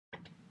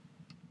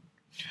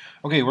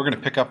Okay, we're going to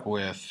pick up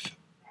with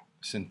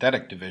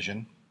synthetic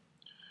division,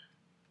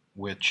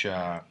 which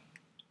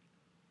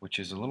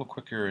is a little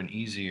quicker and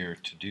easier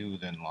to do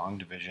than long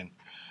division,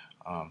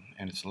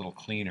 and it's a little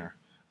cleaner.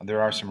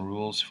 There are some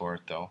rules for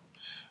it, though.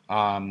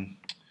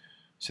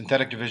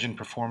 Synthetic division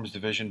performs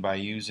division by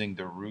using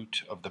the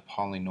root of the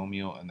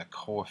polynomial and the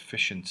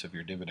coefficients of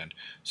your dividend.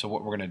 So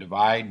what we're going to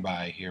divide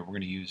by here, we're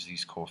going to use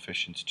these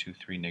coefficients 2,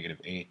 3, negative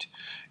 8.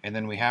 And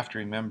then we have to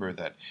remember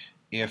that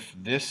if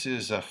this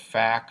is a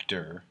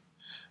factor,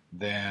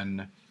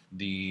 then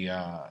the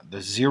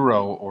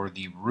 0 or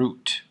the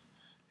root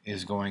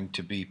is going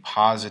to be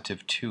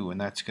positive 2, and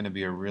that's going to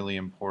be a really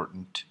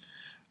important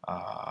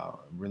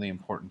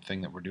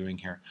thing that we're doing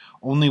here.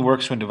 Only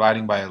works when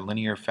dividing by a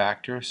linear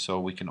factor, so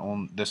we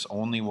can this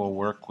only will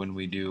work when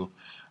we do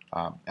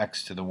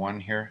x to the 1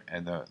 here,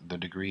 and the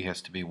degree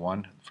has to be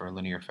 1 for a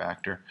linear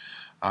factor.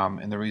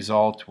 And the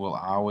result will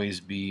always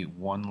be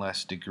 1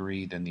 less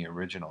degree than the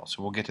original.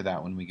 So we'll get to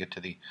that when we get to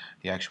the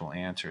actual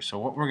answer. So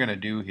what we're going to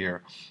do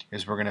here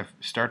is we're going to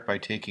start by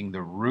taking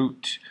the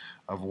root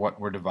of what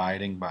we're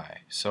dividing by.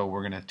 So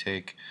we're going to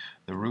take,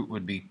 the root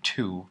would be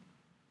 2,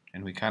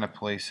 and we kind of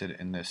place it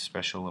in this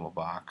special little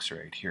box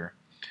right here.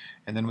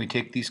 And then we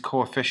take these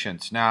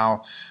coefficients.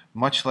 Now,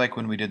 much like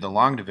when we did the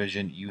long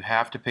division, you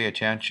have to pay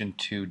attention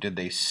to, did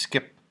they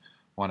skip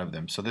one of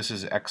them? So this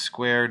is x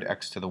squared,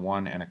 x to the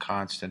 1, and a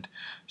constant,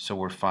 so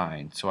we're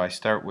fine. So I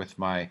start with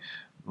my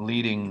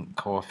leading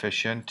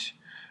coefficient,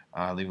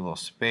 leave a little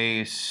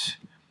space,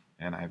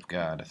 and I've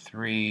got a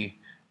 3,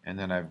 and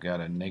then I've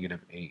got a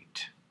negative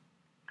 8.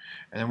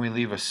 And then we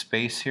leave a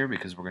space here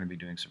because we're going to be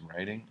doing some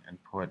writing, and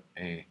put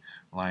a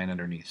line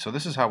underneath. So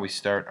this is how we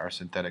start our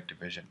synthetic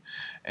division.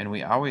 And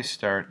we always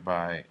start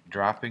by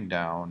dropping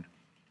down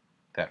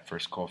that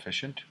first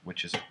coefficient,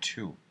 which is a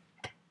 2.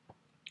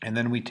 And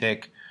then we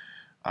take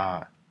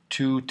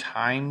 2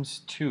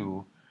 times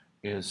 2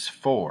 is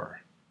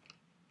 4,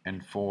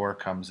 and 4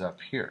 comes up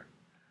here.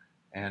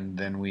 And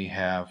then we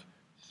have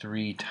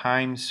 3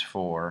 times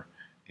 4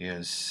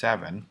 is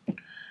 7,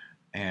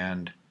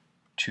 and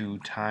 2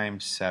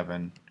 times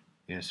 7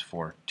 is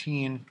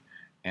 14,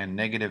 and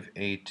negative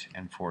 8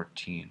 and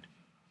 14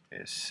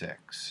 is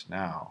 6.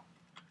 Now,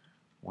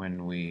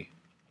 when we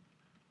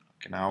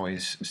can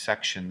always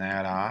section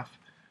that off,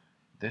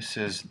 this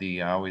is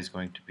always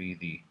going to be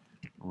the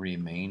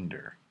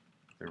remainder.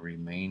 The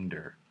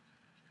remainder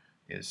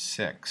is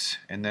 6.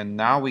 And then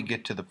now we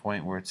get to the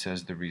point where it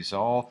says the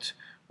result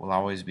will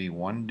always be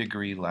 1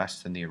 degree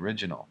less than the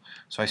original.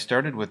 So I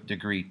started with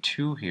degree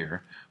 2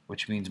 here,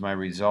 which means my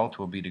result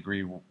will be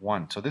degree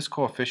 1. So this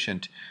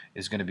coefficient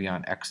is going to be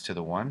on x to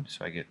the 1,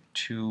 so I get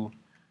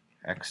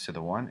 2x to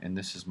the 1, and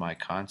this is my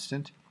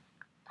constant,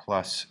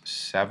 plus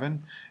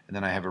 7, and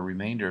then I have a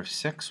remainder of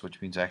 6,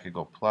 which means I could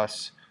go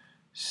plus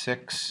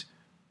 6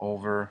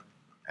 over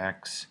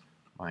x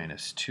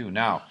minus 2.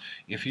 Now,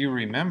 if you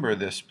remember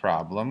this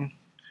problem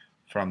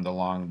from the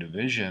long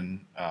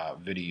division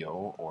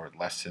video or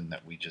lesson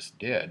that we just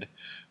did,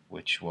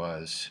 which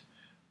was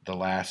the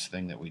last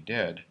thing that we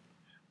did,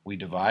 we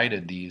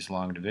divided these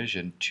long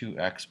division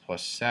 2x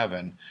plus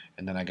 7,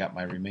 and then I got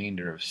my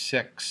remainder of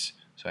 6,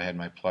 so I had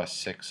my plus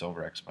 6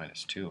 over x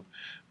minus 2.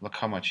 Look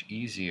how much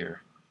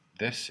easier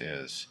this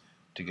is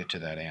to get to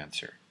that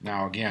answer.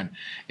 Now again,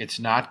 it's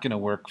not going to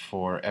work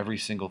for every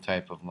single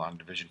type of long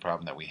division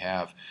problem that we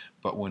have,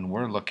 but when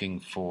we're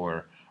looking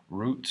for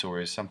roots or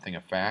is something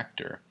a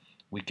factor,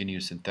 we can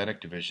use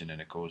synthetic division,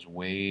 and it goes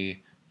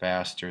way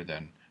faster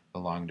than the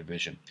long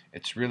division.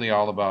 It's really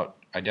all about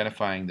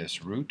identifying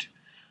this root,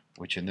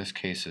 which in this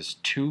case is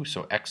 2,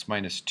 so x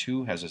minus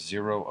 2 has a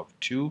 0 of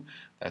 2.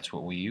 That's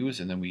what we use,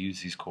 and then we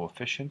use these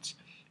coefficients,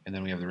 and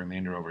then we have the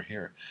remainder over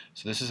here.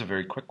 So this is a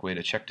very quick way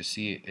to check to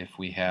see if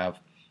we have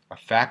a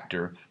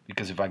factor,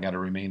 because if I got a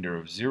remainder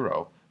of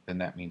 0, then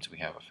that means we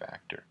have a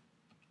factor.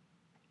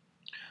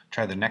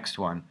 Try the next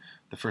one.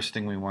 The first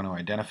thing we want to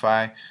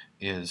identify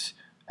is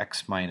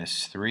x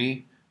minus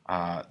 3.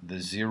 The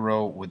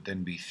 0 would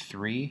then be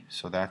 3,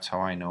 so that's how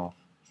I know,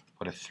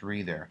 put a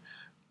 3 there.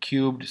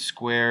 Cubed,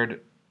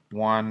 squared,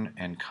 1,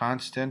 and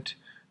constant,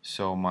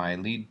 so my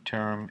lead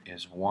term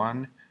is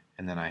 1,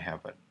 and then I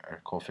have a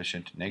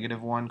coefficient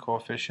negative 1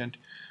 coefficient,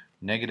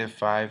 negative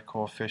 5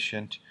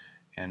 coefficient,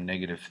 and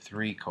negative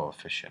 3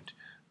 coefficient.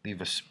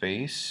 Leave a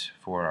space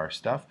for our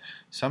stuff.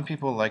 Some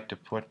people like to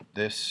put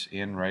this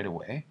in right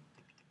away,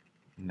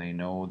 and they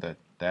know that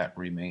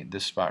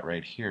this spot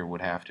right here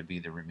would have to be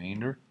the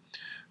remainder.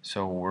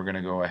 So we're going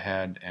to go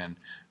ahead and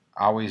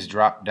always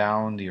drop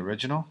down the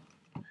original,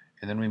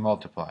 and then we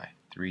multiply.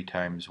 3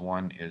 times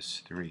 1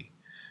 is 3.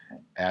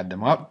 Add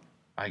them up,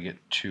 I get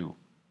 2.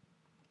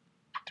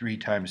 3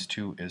 times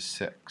 2 is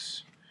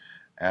 6.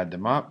 Add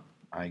them up,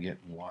 I get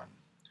 1.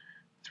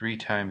 3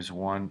 times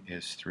 1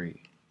 is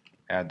 3.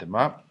 Add them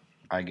up,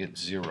 I get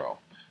 0.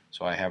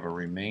 So I have a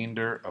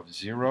remainder of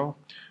 0.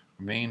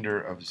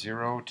 Remainder of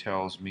 0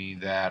 tells me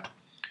that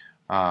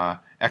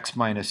x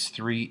minus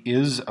 3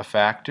 is a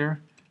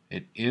factor.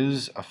 It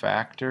is a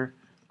factor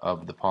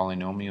of the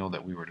polynomial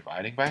that we were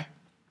dividing by.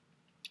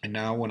 And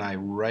now when I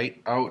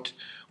write out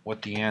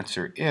what the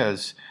answer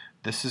is,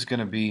 this is going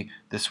to be,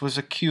 this was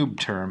a cube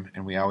term,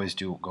 and we always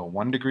do go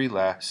 1 degree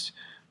less,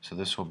 so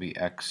this will be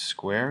x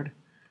squared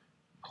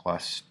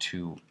plus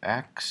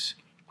 2x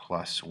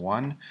plus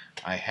 1.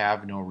 I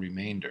have no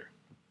remainder.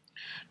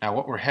 Now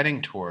what we're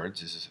heading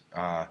towards is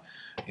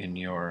in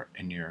your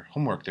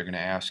homework they're going to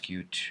ask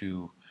you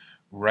to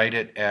write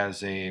it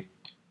as a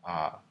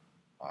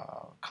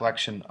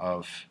collection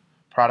of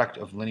product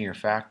of linear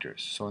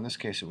factors. So in this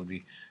case it would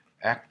be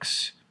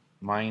x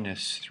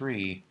minus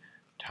 3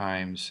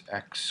 times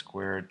x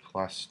squared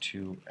plus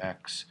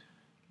 2x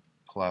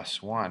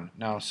plus 1.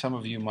 Now some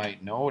of you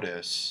might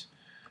notice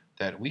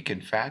that we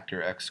can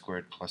factor x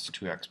squared plus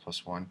 2x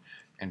plus 1.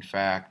 In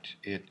fact,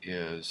 it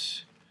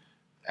is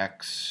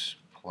x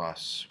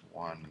plus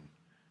 1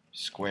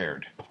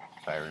 squared,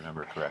 if I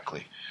remember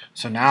correctly.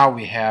 So now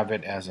we have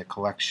it as a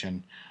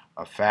collection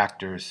of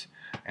factors,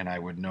 and I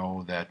would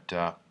know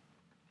that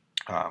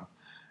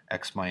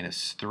x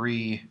minus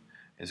 3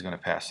 is going to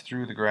pass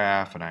through the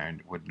graph, and I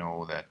would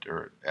know that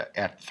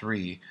at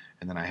 3,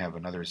 and then I have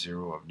another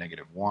 0 of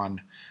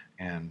 -1,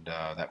 and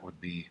that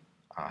would be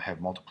have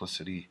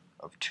multiplicity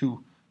of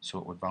 2, so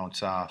it would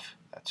bounce off.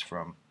 That's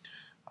from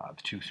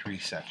the 2, 3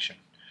 section.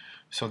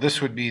 So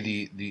this would be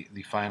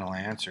the final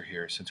answer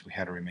here, since we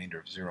had a remainder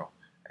of 0.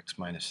 X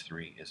minus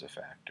 3 is a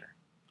factor.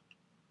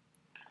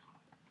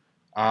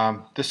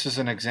 This is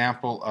an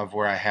example of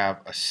where I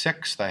have a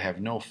sixth, I have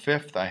no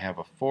fifth, I have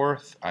a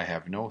fourth, I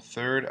have no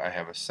third, I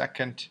have a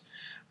second,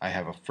 I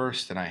have a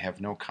first, and I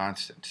have no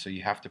constant. So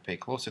you have to pay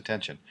close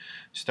attention.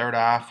 Start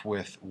off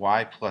with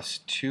y plus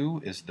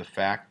 2 is the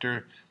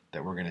factor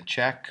that we're going to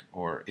check,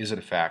 or is it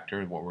a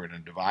factor, what we're going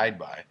to divide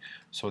by.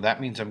 So that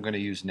means I'm going to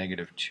use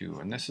 -2.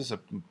 And this is a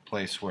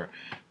place where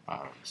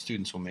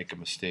students will make a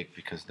mistake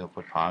because they'll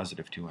put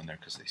 +2 in there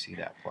because they see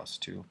that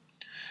 +2.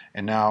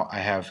 And now I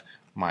have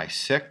my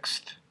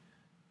sixth,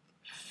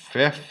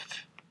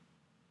 fifth,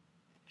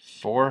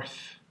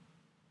 fourth,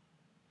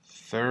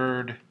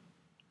 third,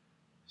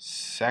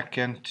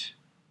 second,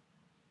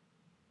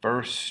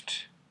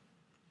 first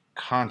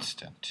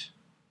constant.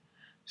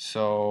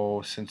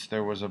 So since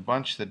there was a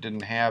bunch that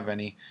didn't have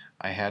any,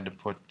 I had to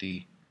put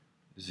the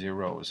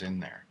zeros in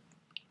there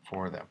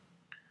for them.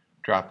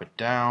 Drop it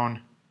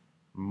down,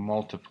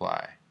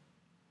 multiply,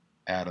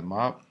 add them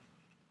up,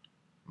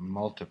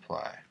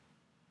 multiply,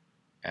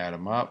 add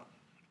them up,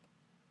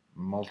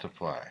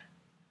 multiply,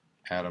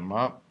 add them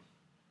up,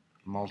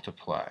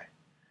 multiply,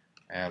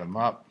 add them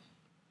up,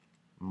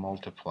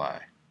 multiply,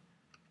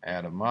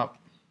 add them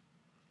up,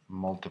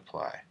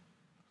 multiply,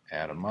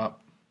 add them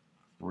up,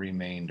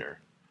 remainder.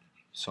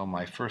 So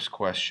my first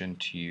question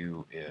to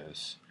you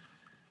is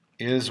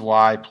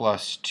y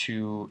plus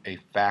 2 a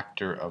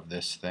factor of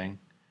this thing?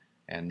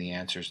 And the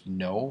answer is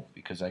no,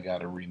 because I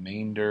got a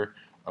remainder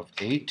of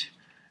 8.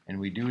 And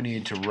we do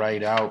need to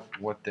write out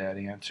what that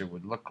answer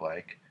would look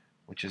like,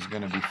 which is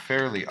going to be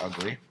fairly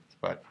ugly,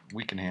 but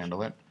we can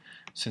handle it.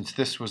 Since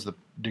this was the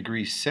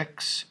degree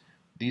 6,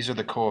 these are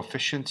the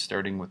coefficients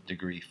starting with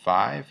degree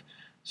 5.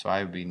 So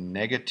I would be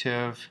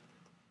negative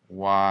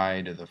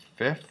y to the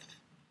 5th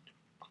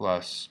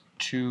plus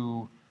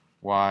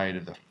 2y to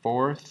the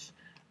 4th,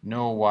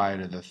 no y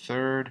to the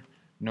 3rd,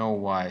 no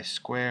y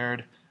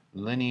squared.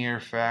 Linear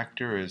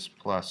factor is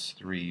plus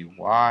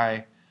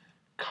 3y.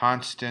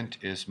 Constant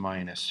is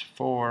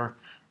 -4.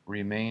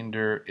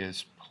 Remainder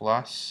is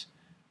plus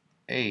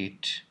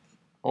 8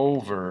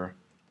 over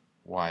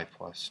y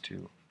plus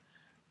 2.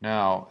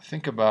 Now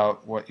think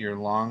about what your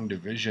long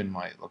division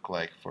might look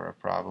like for a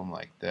problem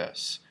like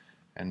this,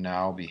 and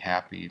now be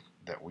happy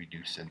that we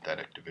do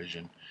synthetic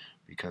division,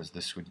 because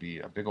this would be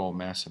a big old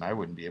mess and I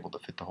wouldn't be able to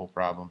fit the whole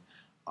problem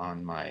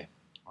on my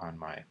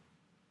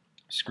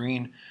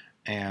screen,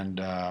 and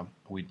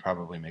we'd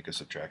probably make a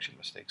subtraction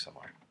mistake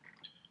somewhere.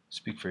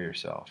 Speak for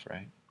yourself,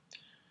 right?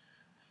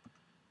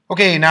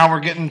 Okay, now we're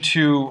getting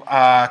to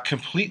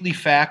completely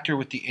factor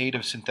with the aid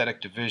of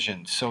synthetic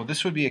division. So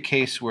this would be a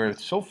case where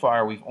so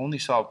far we've only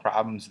solved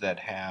problems that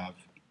have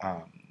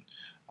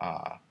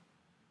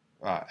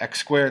x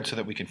squared so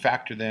that we can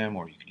factor them,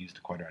 or you could use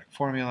the quadratic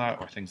formula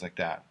or things like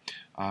that.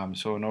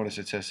 So notice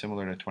it says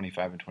similar to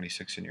 25 and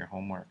 26 in your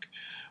homework.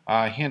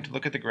 Hint,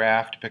 look at the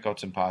graph to pick out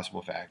some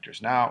possible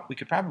factors. Now, we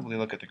could probably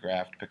look at the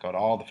graph to pick out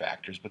all the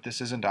factors, but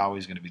this isn't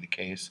always going to be the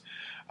case.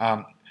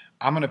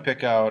 I'm going to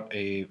pick out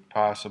a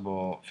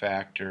possible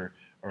factor,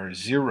 or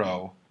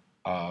 0,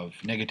 of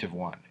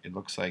 -1. It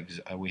looks like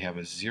we have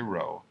a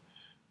 0.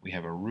 We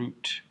have a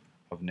root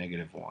of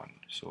 -1.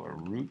 So a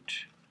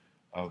root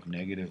of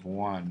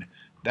 -1.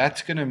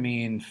 That's going to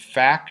mean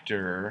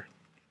factor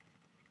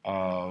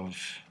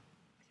of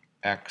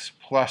x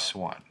plus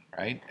 1.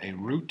 Right? A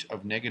root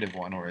of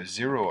 -1, or a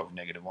 0 of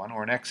 -1,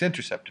 or an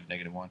x-intercept of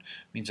 -1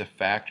 means a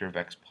factor of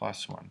x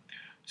plus 1.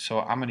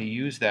 So I'm going to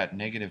use that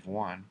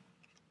 -1,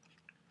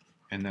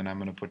 and then I'm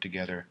going to put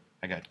together,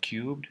 I got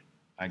cubed,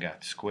 I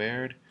got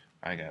squared,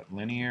 I got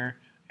linear,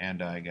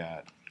 and I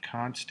got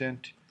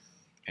constant,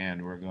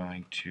 and we're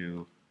going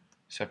to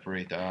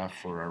separate that off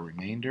for our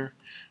remainder.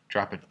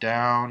 Drop it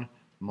down,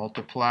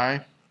 multiply,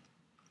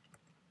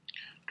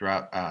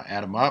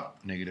 add them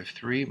up, negative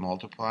 3,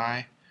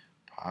 multiply,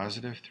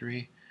 positive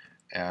 3,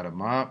 add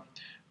them up,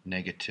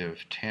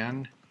 negative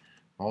 10,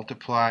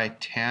 multiply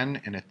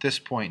 10, and at this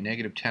point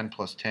negative 10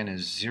 plus 10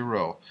 is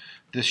 0.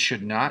 This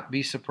should not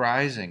be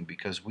surprising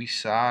because we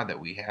saw that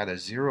we had a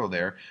 0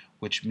 there,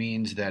 which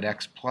means that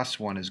x plus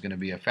 1 is going to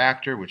be a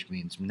factor, which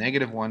means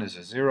negative 1 is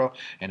a 0,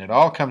 and it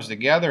all comes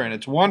together and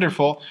it's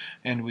wonderful,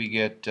 and we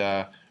get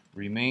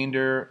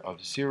remainder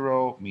of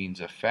 0 means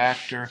a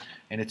factor,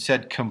 and it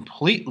said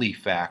completely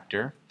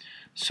factor,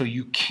 so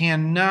you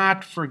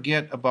cannot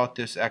forget about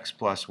this x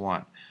plus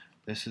 1.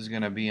 This is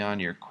going to be on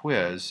your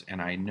quiz,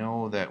 and I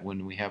know that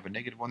when we have a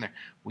negative 1 there,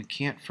 we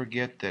can't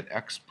forget that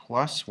x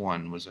plus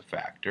 1 was a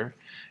factor.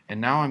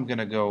 And now I'm going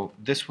to go,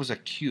 this was a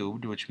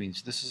cubed, which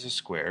means this is a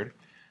squared.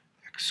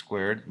 X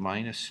squared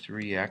minus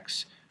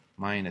 3x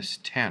minus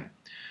 10.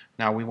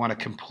 Now we want to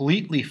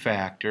completely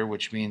factor,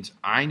 which means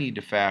I need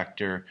to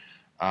factor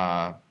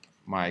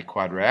my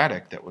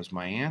quadratic. That was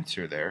my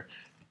answer there.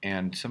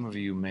 And some of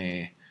you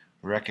may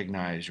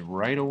recognize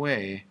right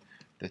away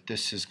that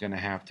this is going to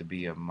have to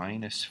be a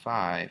minus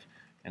 5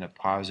 and a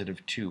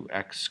positive 2.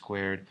 X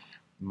squared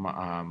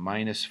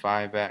minus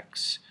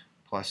 5x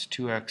plus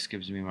 2x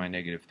gives me my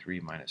negative 3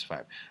 minus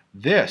 5.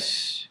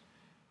 This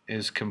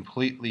is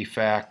completely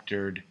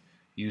factored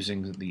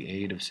using the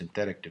aid of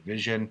synthetic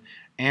division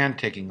and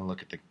taking a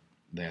look at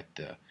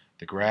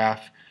the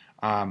graph.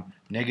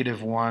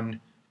 Negative 1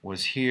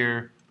 was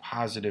here,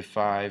 positive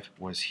 5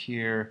 was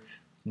here,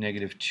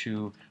 negative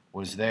 2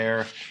 was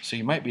there. So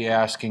you might be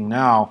asking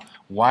now,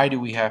 why do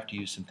we have to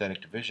use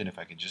synthetic division if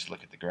I could just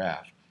look at the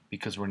graph?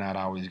 Because we're not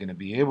always going to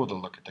be able to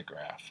look at the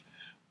graph,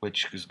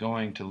 which is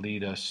going to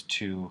lead us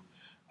to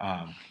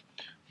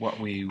what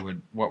we're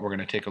going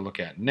to take a look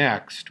at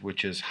next,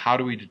 which is how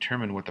do we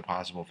determine what the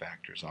possible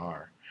factors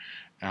are.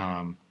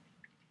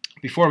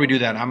 Before we do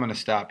that, I'm going to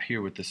stop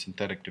here with the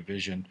synthetic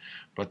division,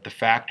 but the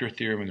factor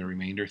theorem and the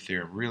remainder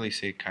theorem really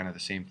say kind of the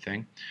same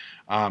thing.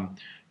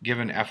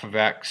 Given f of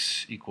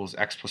x equals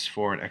x plus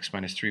 4 and x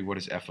minus 3, what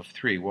is f of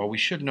 3? Well, we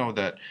should know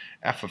that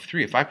f of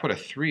 3, if I put a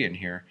 3 in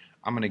here,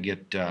 I'm going to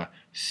get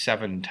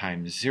 7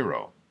 times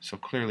 0. So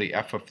clearly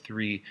f of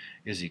 3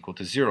 is equal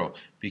to 0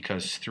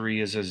 because 3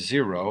 is a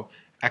 0,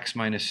 x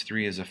minus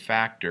 3 is a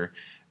factor.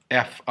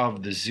 F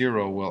of the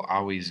 0 will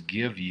always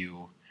give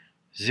you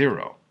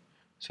 0.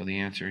 So the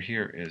answer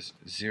here is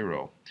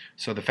 0.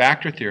 So the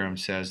factor theorem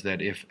says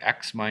that if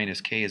x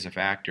minus k is a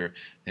factor,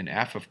 then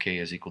f of k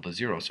is equal to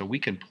 0. So we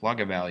can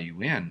plug a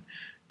value in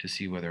to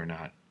see whether or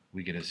not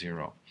we get a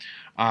 0.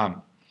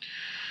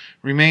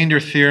 Remainder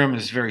theorem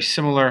is very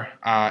similar.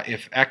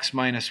 If x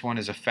minus 1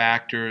 is a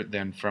factor,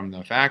 then from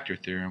the factor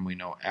theorem we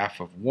know f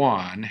of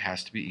 1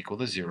 has to be equal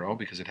to 0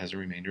 because it has a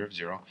remainder of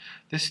 0.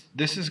 This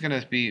is going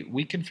to be,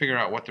 we can figure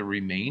out what the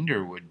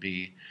remainder would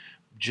be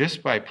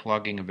just by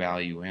plugging a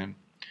value in.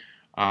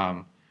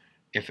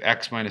 If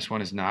x minus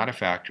 1 is not a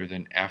factor,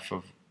 then f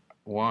of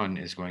 1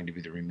 is going to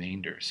be the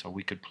remainder. So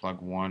we could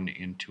plug 1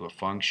 into a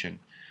function.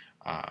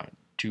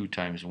 2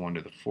 times 1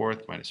 to the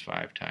 4th minus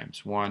 5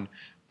 times 1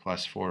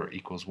 plus 4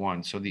 equals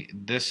 1. So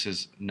this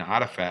is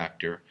not a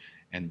factor,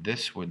 and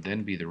this would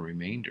then be the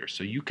remainder.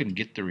 So you can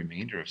get the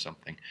remainder of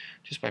something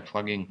just by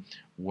plugging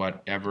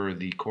whatever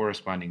the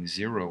corresponding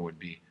 0 would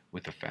be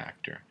with a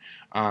factor.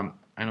 I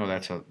know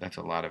that's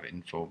a lot of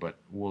info, but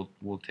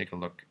we'll take a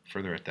look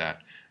further at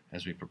that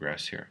as we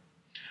progress here.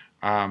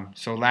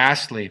 So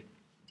lastly,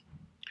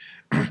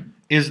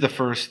 is the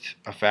first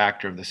a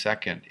factor of the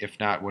second? If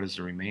not, what is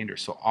the remainder?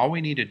 So all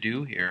we need to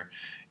do here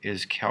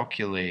is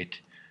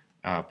calculate,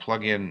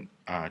 plug in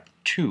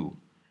 2,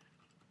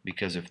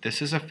 because if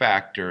this is a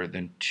factor,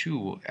 then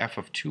 2, f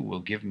of 2 will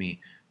give me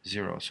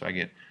 0. So I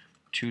get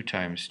 2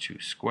 times 2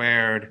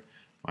 squared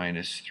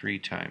minus 3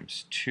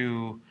 times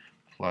 2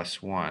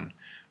 plus 1.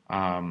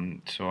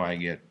 So I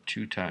get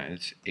 2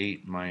 times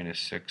 8 minus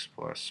 6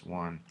 plus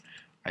 1.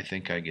 I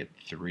think I get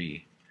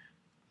 3.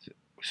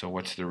 So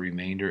what's the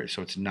remainder?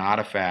 So it's not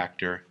a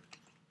factor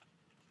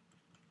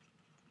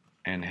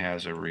and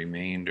has a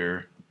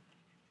remainder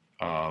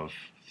of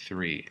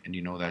 3. And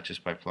you know that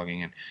just by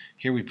plugging in.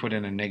 Here we put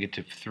in a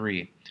negative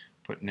 3.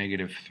 Put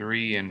negative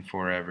 3 in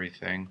for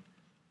everything.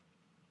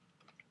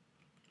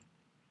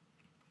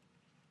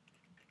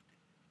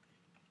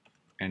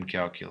 And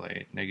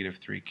calculate. Negative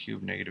 3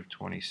 cubed, negative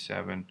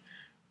 27,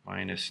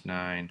 minus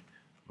 9,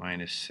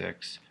 minus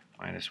 6,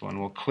 minus 1.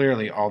 Well,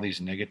 clearly all these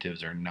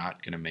negatives are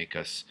not going to make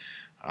us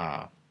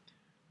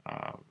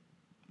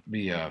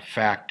be a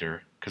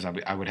factor, because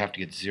I would have to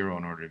get 0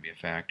 in order to be a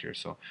factor.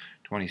 So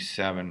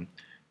 27,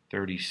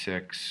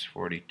 36,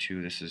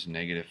 42, this is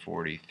negative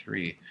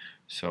 43.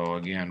 So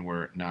again,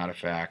 we're not a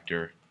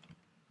factor,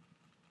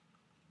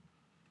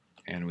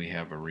 and we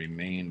have a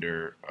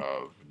remainder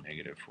of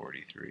negative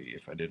 43,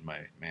 if I did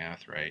my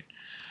math right.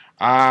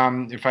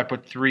 If I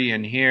put 3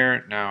 in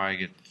here, now I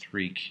get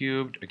 3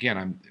 cubed.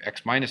 Again,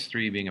 x minus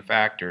 3 being a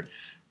factor,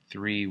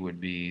 3 would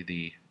be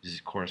the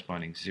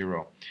corresponding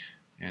 0.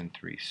 And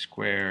 3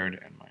 squared,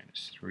 and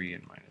minus 3,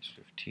 and minus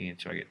 15.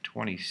 So I get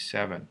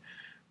 27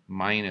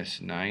 minus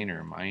 9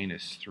 or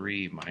minus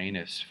 3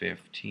 minus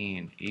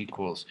 15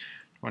 equals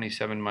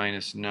 27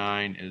 minus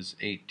 9 is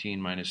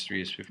 18 minus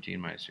 3 is 15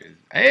 minus 3 is...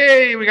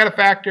 Hey, we got a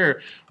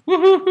factor!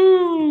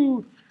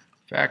 Woohoo!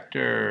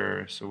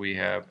 Factor. So we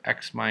have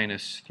x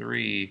minus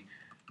 3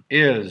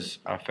 is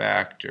a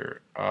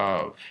factor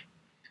of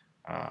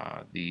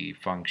the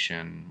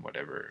function,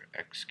 whatever,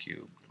 x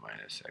cubed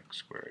minus x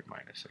squared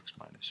minus x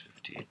minus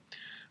 15.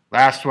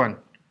 Last one.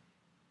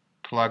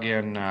 Plug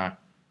in,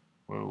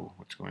 whoa,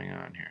 what's going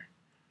on here?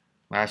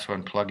 Last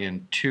one, plug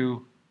in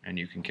 2, and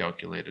you can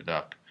calculate it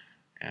up.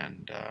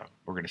 And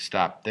we're going to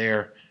stop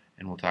there,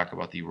 and we'll talk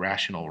about the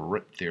rational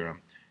root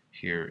theorem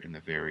here in the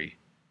very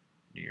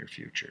near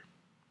future.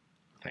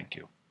 Thank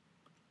you.